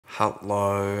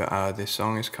Hello, this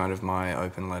song is kind of my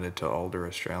open letter to older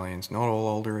Australians. Not all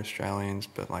older Australians,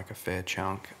 but like a fair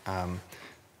chunk.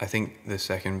 I think the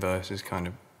second verse is kind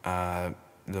of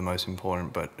the most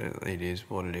important, but it is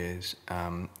what it is.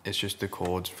 It's just the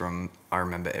chords from I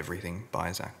Remember Everything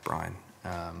by Zach Bryan.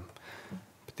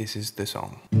 But this is the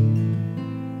song.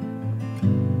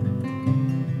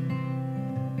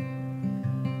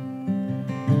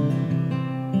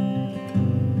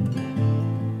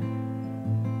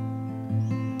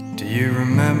 Do you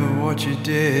remember what you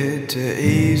did to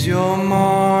ease your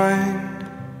mind?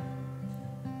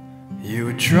 You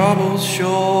were troubled,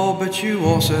 sure, but you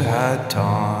also had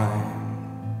time.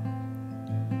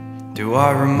 Do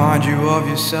I remind you of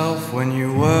yourself when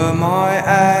you were my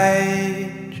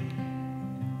age?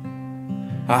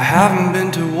 I haven't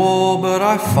been to war, but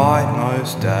I fight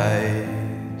most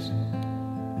days.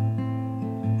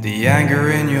 The anger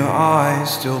in your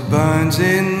eyes still burns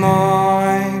in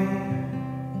mine,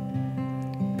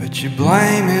 but you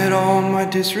blame it on my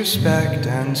disrespect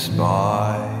and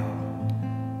spite.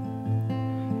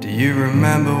 Do you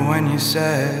remember when you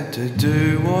said to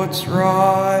do what's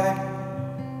right?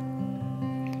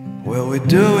 Well, we're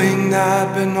doing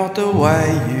that, but not the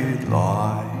way you'd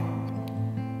like.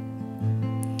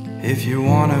 If you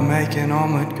wanna make an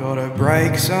omelette, gotta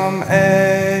break some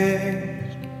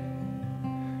eggs.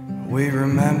 We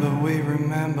remember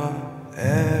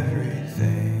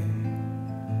everything.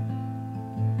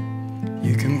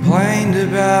 You complained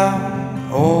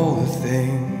about all the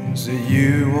things that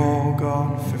you all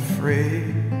got for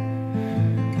free.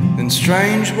 Then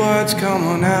strange words come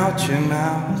on out your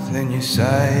mouth and you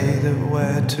say that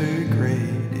we're too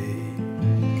greedy.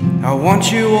 I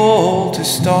want you all to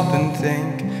stop and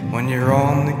think when you're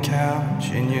on the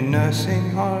couch in your nursing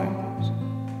homes.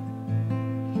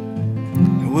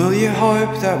 Will you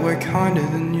hope that we're kinder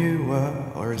than you were,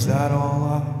 or is that all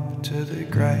up to the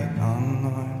great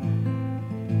unknown?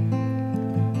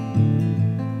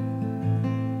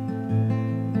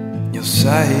 You'll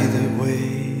say that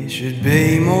we should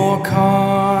be more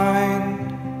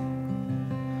kind,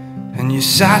 and you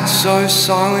sat so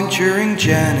silent during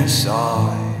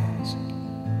genocides.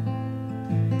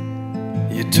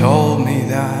 You told me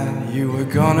that you were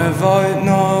gonna vote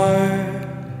no,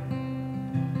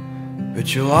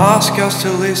 but you'll ask us to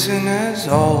listen as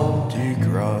old you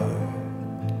grow.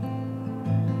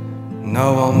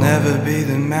 No, I'll never be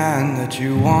the man that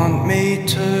you want me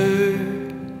to,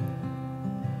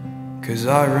 'cause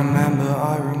I remember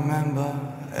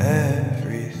everything.